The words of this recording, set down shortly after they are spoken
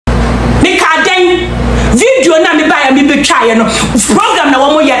time be try no program na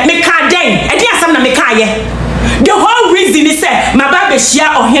wo mo ye me ka den e dey asam na me ka ye the whole reason is say my baba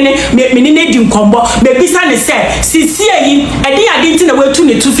share ohene me ne di nkombo me bisa ne say sisie yi e dey ade na we tu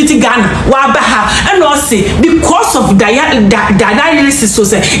ne 250 Ghana wa ba ha and no say because of dialysis so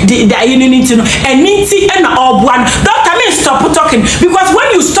say the unity no enity and all one doctor me stop talking because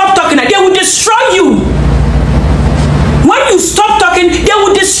when you stop talking they will destroy you. When you stop talking they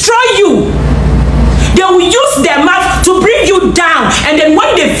will destroy you. They will use their mouth to bring you down, and then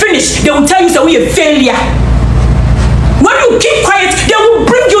when they finish they will tell you that we are failure. When you keep quiet they will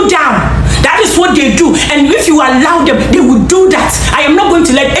bring you down. That is what they do, and if you allow them, they will do that. I am not going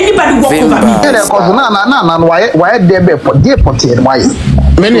to let anybody walk over me. Why they be deported? Why?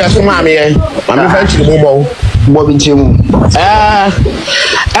 Many as mommy, I'm French Momo, Bobby Jim.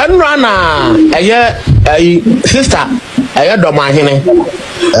 And Rana, a sister, a Dormaahene.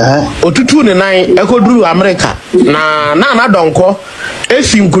 Otutu ne nine, Echo Drew America. Na Donkoh,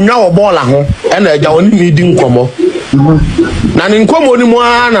 Esim Kunya Bola home, and a Jawani meeting como. Na nkomo ni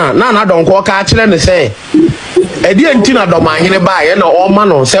mwana na Donkoh ka kire ne say e die ntina Dormaahene ba ye na o ma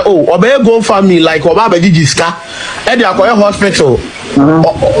no say oh obey go family like oba ba gigiska e dey akoye hospital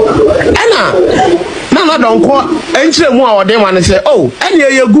na Donkoh enchire mu a ode ma ne say oh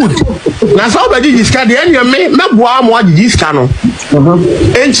ene ye good na so oba gigiska de ene me meboa mo gigiska no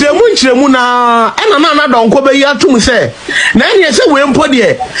enchire mu na Donkoh be ya tum say na ene say we mpo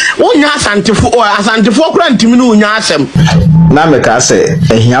de wonya asantefo kura ntimi no wonya asem na me ka say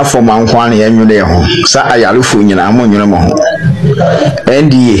ehia for man kwan ya nwune ho sa ayarefo nyina mo nwune mo ho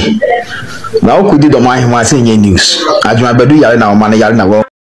NDA na okudi Dormaahene ase nye news adwuma badu yare na o man yare na wo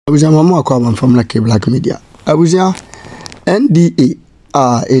abuja mama akwa from like Black Media abuja NDA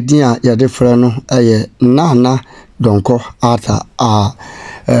edin ya de frɛ no eye Naana Donkoh ata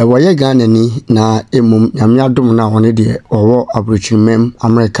waye Ghana ni na emum nyame adom na wone de owo abrochimem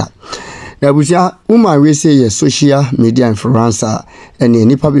America. Nabuja woman we say ye social media influencer and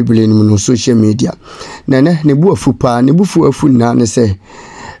any probably no social media. Nene ne bu afu pa ne bufu afu na ne say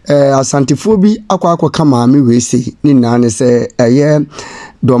asantefo bi akwa kama me we say ni na ne say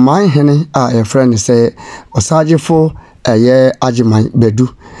Dormaahene a friend say osagefo ajiman bedu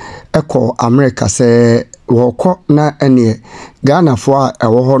eko America say woko na ene Ghana fo a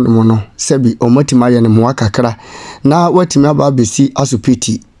ewo ho no no sebi omatima ye ne mo akakra na watimi aba besi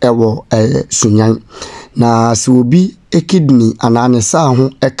asupiti ewo sunyan na se obi ekidni anane sa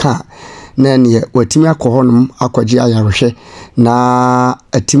ho eka na ne watimi akohonum akwaje ayarhwe na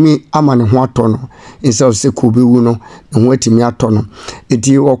atimi amane ho atono insa se kubewu no na watimi atono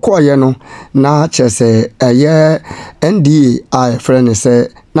enti okoye no na chese NDA a friend say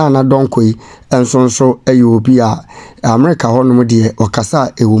Naana Donkoh yi ensonso obi a America honum de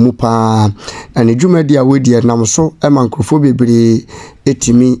okasa ewumu pa na ne dwumadi a wodi nam so mankrofo bebre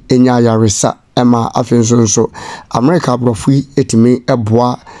etimi enya yaresa ema afensonso America brofo etimi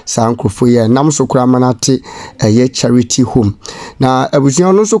eboa sankrofo ye nam so kura manate charity home na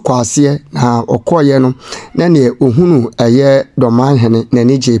abusuan no so kwase na okoye no na ne ohunu Dormaahene na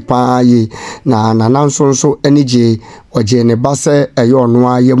nije pa yi na nansonso enije oje ne base ono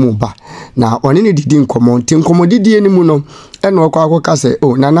ayemu ba na one ne didi nkomo didi enimu no eno akwa se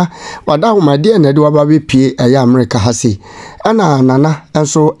oh nana wada homade na de waba bepie America hase ana nana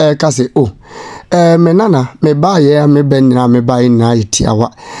enso ka se oh me nana me baye me benina me baye na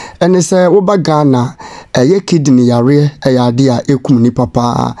itiawa ene se wo ba Ghana kidney yare ade a ekum ni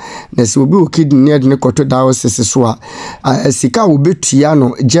papa na se obi o kidney de ne koto dialysis so a sika wo betua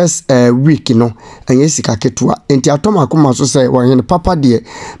no just a week no enye sika ketua enti atoma akoma so se wo hene papa de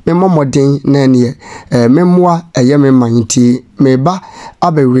me momoden na ne memmoa me manti meba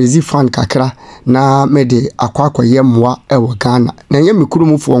abe raise fan kakra na me de akwakoye mmoa ewo Ghana na enye me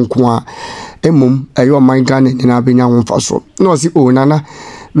kurumfo nko a emum man Ghana ni na benya wonfaso no si o nana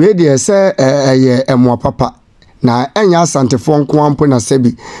we de se emmoa papa na enya asantefo nko ampo na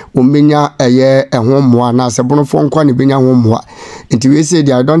sebi o menya ho mmoa na se bonofo nko na benya ho mmoa enti we say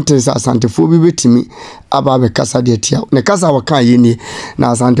I don't think asantefo bi betimi aba be kasa de tia ne kasa wakan ye ni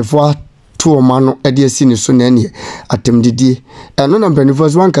na asantefo to mano ede asini so na ne atemdidi eno na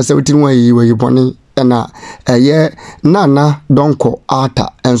benefits wan kasa wetini wan yi bone na Naana Donkoh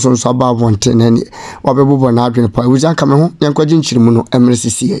ata ensonso aba bonte na ne wabebo na adwene pa wuja kame ho yankwaji nchirimu no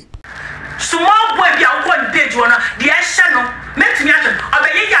emresisie small boy bia wo page wona de ehye no metumi ato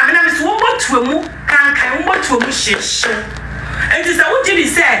obaye ya me na me so wo botuamu kankan wo botuamu hyehye enti sa wo jiri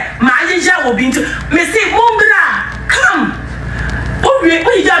se ma ayeja wo bi nti me say mumbra come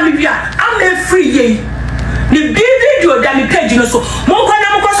we ya me bia am free ye ni video da me page no so mo kwa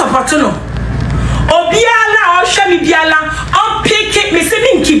na mo support no obiara na o hwe me biala on pick it me say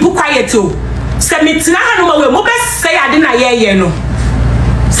me keep quiet o say me tina hanu we mo be say ade na ye no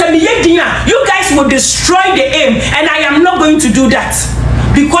say me yedina you guys will destroy the aim and I am not going to do that.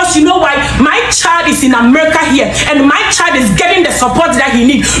 Because you know why? My child is in America here and my child is getting the support that he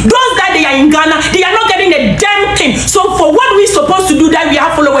needs. Those that they are in Ghana, they are not getting a damn thing. So for what we're supposed to do that we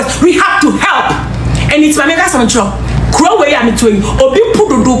have followers, we have to help. And it's my mega sancho. Crow way I'm doing. Obi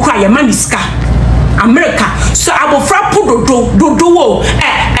pudo do cry a maniska. America. So I will fra pudo do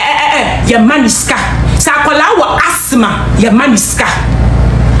ya maniska. So akola wa asthma ya maniska.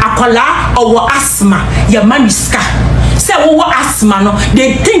 Akola or asthma ya maniska. Say what asthma no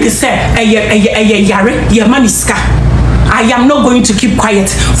they think say yare your maniska. I am not going to keep quiet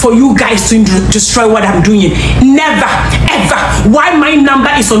for you guys to destroy what I'm doing. Never ever. Why my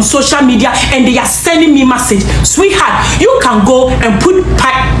number is on social media and they are sending me message, sweetheart, you can go and put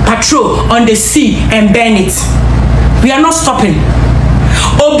patrol on the sea and burn it. We are not stopping.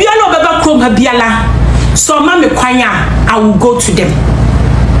 Obiala baba krom habiala. So mama kwanya, I will go to them.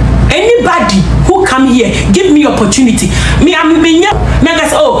 Anybody who come here, give me opportunity. Me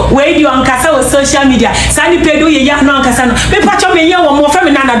say, oh, where do you ankasa with social media? Sani pedo ye ya no ankasa no. Me pacho me ye wo mo fa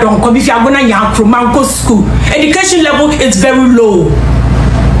me Nana Donkoh if you are gonna ya manko school. Education level is very low.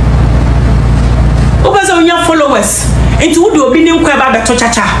 Opese unya followers. Into who do obi nim kwa ba beto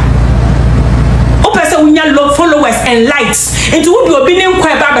chacha. Opese unya low followers and likes. Into who do obi nim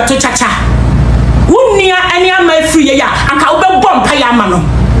kwa ba beto chacha. Who near any am free ya anka obe bomb pa ya ma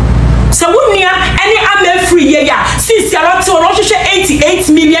no. So wouldn't any am free yeah since you are to 88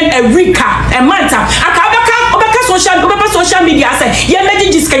 million a week a month. Akabaka social media say yeah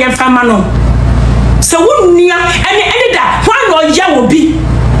make this kind of famano. So wouldn't any that one or ya will be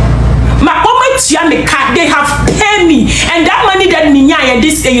my they have paid me and that money that niya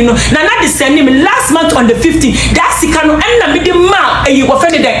this you know now not the same name last month on the 15th that's the kind of and the man you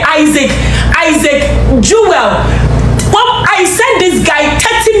offended Isaac Jewel. Well, I sent this guy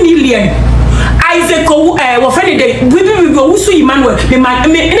 30 million. Isaac, we go Usu Emmanuel.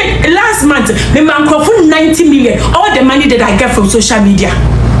 Last month, the man for 90 million. All the money that I get from social media.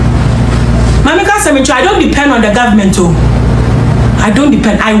 Mamika Semicho, I don't depend on the government. Oh, I don't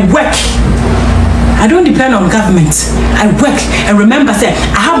depend. I work. I don't depend on government. I work. And remember, say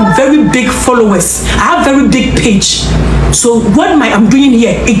I have very big followers. I have very big page. So what I'm doing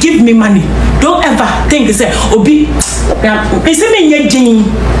here, it gives me money. Don't ever think say Obi.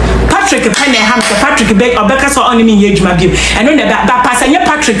 Patrick Patrick Beck or Becca saw only me yejuma bio. And then that person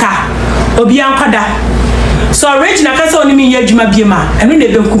Patrick Obi Ankwada. So original case only me yejuma bio ma. And then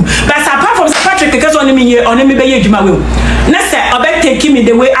they don't. But apart from Patrick case only me yejuma will. Na say Obi take me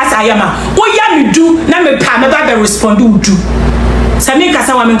the way as I am. Oh yeah me do na me pa me ba respond do. Sami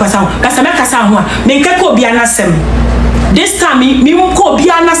kasa wa me kasa. Kasa me kasa ho a. Me nkeka obi anasem. This time me ko obi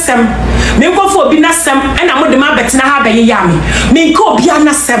anasem. Me ko fo obi nasem e na mo de ma betina ha be ya me ko obi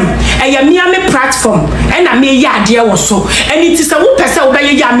anasem e ya me platform e na me ya ade wo so and it is a wo pese wo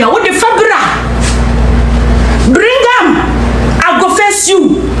be ya me wo de fabra bring am I go face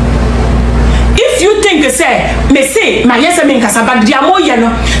you. If you think say me say my yes me nkasa ba dia mo ye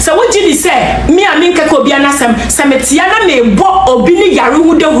no so wo gidi say me a me nkeka obi anasem se me tia na me bo obi ni yare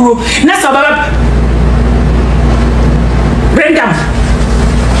hu de huro na so baba bring am.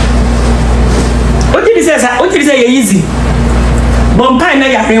 What did say easy? Bompai na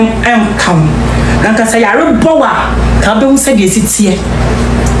yare come. Nanka say yare bowa ka be hu say de sitie.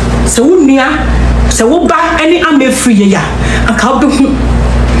 Se wunia se wo ba any am free ya anka be hu.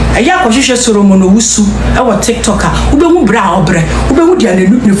 Aya kwahwehwe Solomon owusu e wo TikTok a wo be hu bra obre wo be hu dia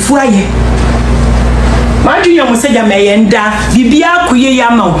ne fu aye. Majunya museja meyenda bibia koye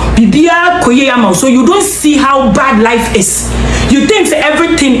yama so you don't see how bad life is. You think that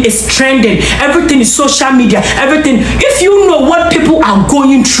everything is trending, everything is social media, everything. If you know what people are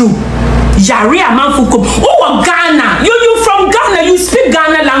going through, Yari Amanfuko, oh Ghana, you from Ghana, you speak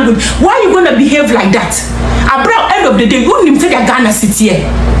Ghana language. Why are you gonna behave like that? About end of the day, you wouldn't even take a Ghana city here.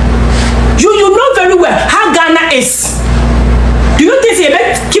 You know very well how Ghana is. Do you think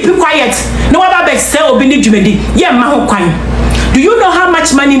keep it quiet? No about be sell obini jumedi. Yeah, ma kwan. Do you know how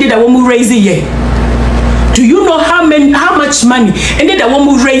much money did that woman raise here? Do you know how much money did that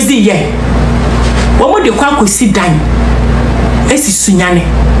woman raise here? Woman de kwa kosi dan. Esi sunyane.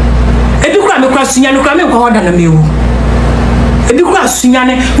 Ebi kwa me kwa sunyane kwa me kwa hoda na mewu. Ebi kwa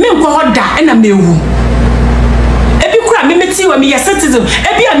sunyane me kwa hoda na mewu. Ebi kwa me meti wa me ya citizen.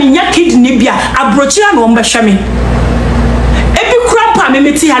 Ebi a me nya kidney bia abrochi na wo mbehwe me. Ebi krampa me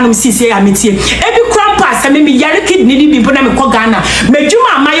meti hanum sisi ya meti. Ebi krampa se me yare kidney bi bo na me ko Ghana.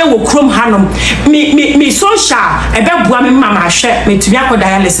 Medwuma amaye wo krom hanom me social ebe bua me mama hwe me tumi akọ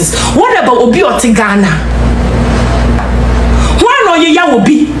dialysis. What about obi oti Ghana? One no ye ya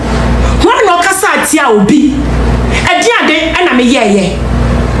obi. One no kasa atia obi. Ediade ana me yeye.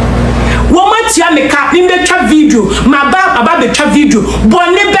 Woman tia me ka me betwa video, ma baba betwa video.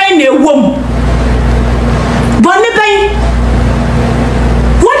 Bone ben na ewom. Bone ben.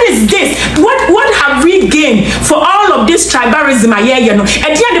 What is this? What have we gained for all of this tribalism aye no?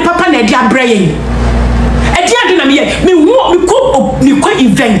 Ediade papa na edi abrayen. Ediade na me ye. Me ko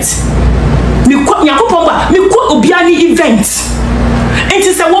event. Me ko yakopomba, me ko obiani event. It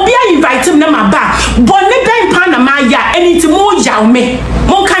is a wobia invite him na maba. Bone ben pa na ma ya enti mo yaw me.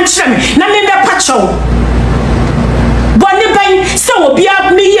 Mo kan kire me na me be pacho. Bone ben se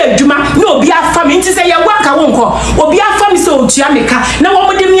obia me ye adwuma na obia fa me enti se ye waka wonko. Obia fa me se otua me ka na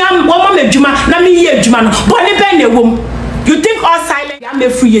wo de me wo ma adwuma na me ye adwuma no. Bone ben na ewom. You think all silent am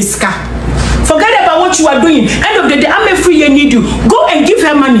free yeska. Forget about what you are doing. End of the day am free need you. Go and give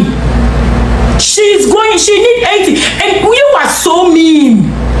her money. She need 80 and you are so mean.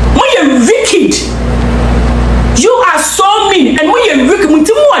 When you're wicked, you are so mean and when you're wicked,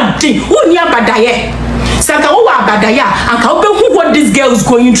 who near Badaye? Saka uwa Badaya and who what this girl is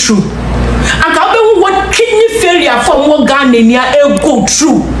going through. And what kidney failure from what Ghana near go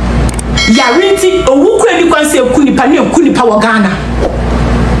through. Yarinti who can you say kunipa wa Ghana.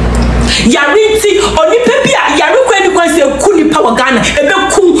 Yarinti oni pepia yaruko eni kwanse kunipa wa Ghana ebe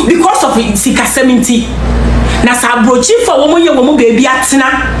ku because of sika 70 na sabrochi for wo ye wo baby atena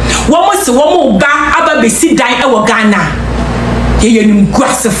wo se wo ba aba besi dan e wa Ghana ye nim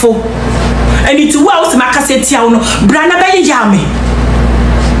guasefo eni tu wa wo se makaseti a wo no brana ba ye yame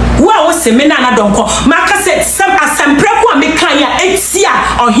wa wo se me Naana Donkoh makaseti sam asampreko a me kan ya etia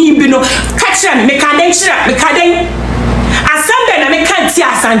ohimbi no ka kire me ka den kire me ka den Asambe na me kan ti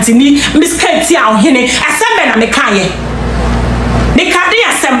asante ni miskan ti Ohene asambe na me kan ye me ka de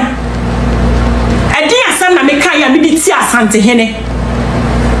asam edi asam na me kan ya me di ti asante hene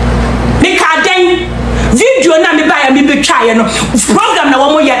me ka den video na me ba ya me betwa ye no program na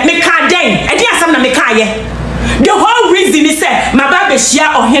wo mo ye me ka den edi asam na me kan ye. The whole reason is say my baba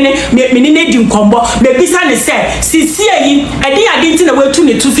shia Ohene me ne di nkombo me bisa ne say sisi yi edi adinti na wetu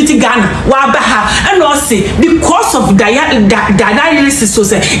ne 250 Ghana wa ba ha and no say because of dialysis so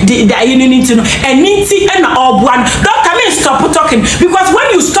say the unity no eniti and all one. Doctor me stop talking because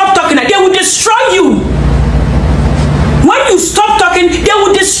when you stop talking they will destroy you. When you stop talking they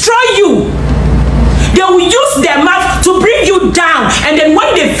will destroy you. They will use their mouth to bring you down and then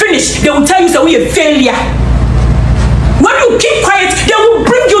when they finish they will tell you that we are failure. When you keep quiet, they will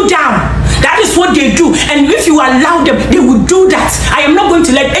bring you down. That is what they do. And if you allow them, they will do that. I am not going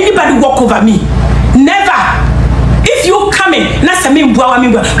to let anybody walk over me. Never. If you come in, but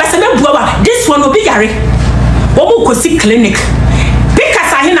this one will be yari. What will see clinic? Because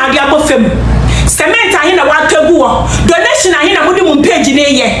I hear the above film. Cement I hear what to go. Donation I hear what you page in a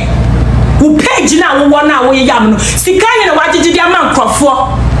year. Who page now 1 hour yam. Sikai na what did the amount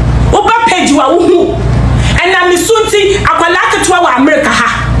for? Oba page you are. And I'm sunti akwalaka to our America ha.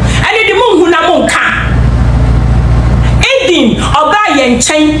 And the moon na monka. Edin oba yen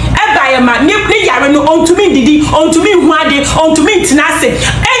chen eba ye ma ne yare no onto me didi onto me huade onto me tinase.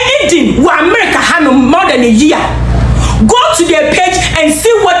 Edin wa America ha no more than a year. Go to their page and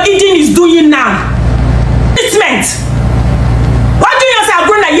see what Edin is doing now. Treatment. What do you say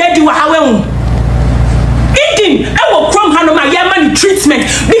agrona yedi wa hawe? Edin I will come hand my money treatment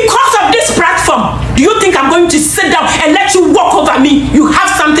because of this platform. Do you think I'm going to sit down and let you walk over me? You have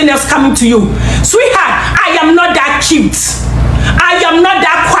something else coming to you. Sweetheart, I am not that cute. I am not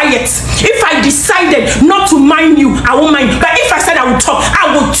that quiet. If I decided not to mind you, I won't mind. But if I said I would talk,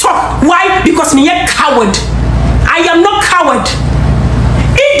 I will talk. Why? Because me a coward. I am not coward.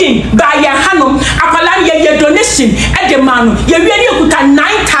 Edin by your hanum, akwala your donation at the man. You really put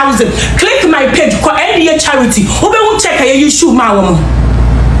 9,000. Click my page for any charity. Ube will check a issue, my woman.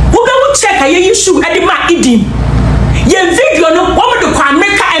 Check a issue at the ma Edin. Your video no woman to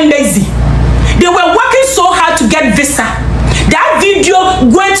America embassy. They were working so hard to get visa. That video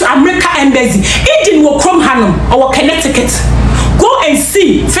went to America embassy. Edin will come Hanum or Connecticut. Go and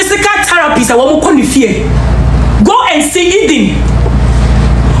see physical therapists. I won't call you fear. Go and see Edin.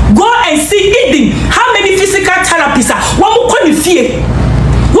 Go and see Edin. How many physical therapists are won't call you fear?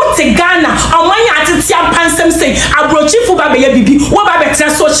 What a Ghana, and when you are to see a pansem say, I brought you for Baby Bibi, what about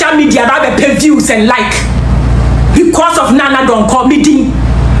social media, about pay views and like. Because of Naana Donkoh meeting,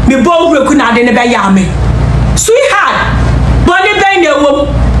 me both working at the never yame. Sweetheart, Bonnie Bang,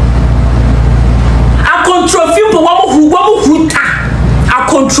 I control you for one who ta. I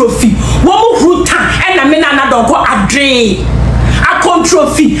trophy wo huta na me Nana Donkoh adre a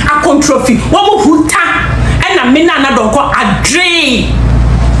trophy wo huta na me Nana Donkoh adre.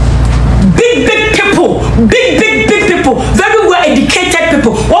 Big people, big people, very well educated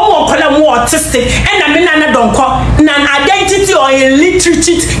people. One more color more autistic, and I mean Nana Donkoh, an identity or illiterate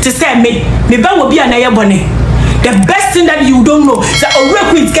to say me will be an ayabone. The best thing that you don't know is that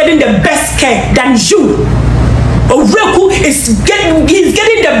Oreku is getting the best care than you. Oreku is getting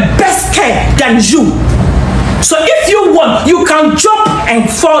the best care than you. So if you want, you can jump and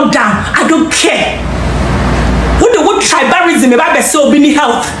fall down. I don't care. What tribalism about the soul being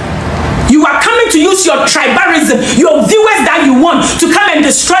health? You are coming to use your tribalism, your viewers that you want to come and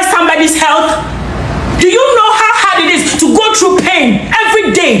destroy somebody's health. Do you know how hard it is to go through pain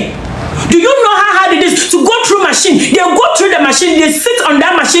every day? Do you know how hard it is to go through machine? They go through the machine, they sit on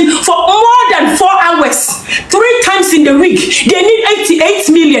that machine for more than 4 hours, 3 times in the week. They need 88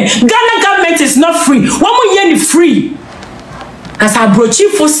 million. Ghana government is not free. One more year is free. As I brought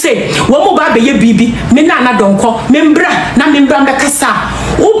you for say, one more baby, baby, me Nana Donkoh, membra, na membra kasa,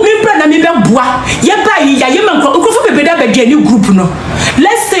 membra na membra bua, yeba ya yeman ko for baby that be new group no.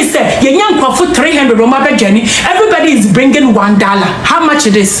 Let's say ye young for 300 Roma be journey. Everybody is bringing $1. How much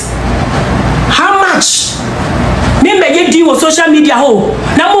it is? How much? Member ye deal with social media ho.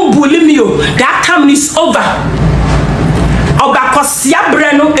 Na mo bully me o. That time is over. Obakosia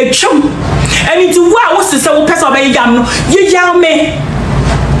breno etwum. And to wa wo sese wo pese obey yam no. Ye yam me.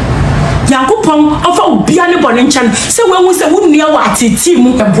 Yankopon ofa obia ne bone nchen. Se we hu se wo nua wa atiti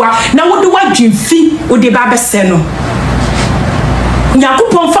mu eboa na wo de wa dwemfi wo de ba bese no.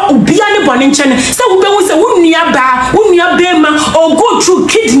 Yankopon fa obia ne bone nchen. Se wo be hu se wo nua be ma or go through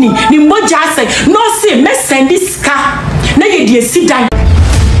kidney ni moja say no say me send this car na ye die sidan.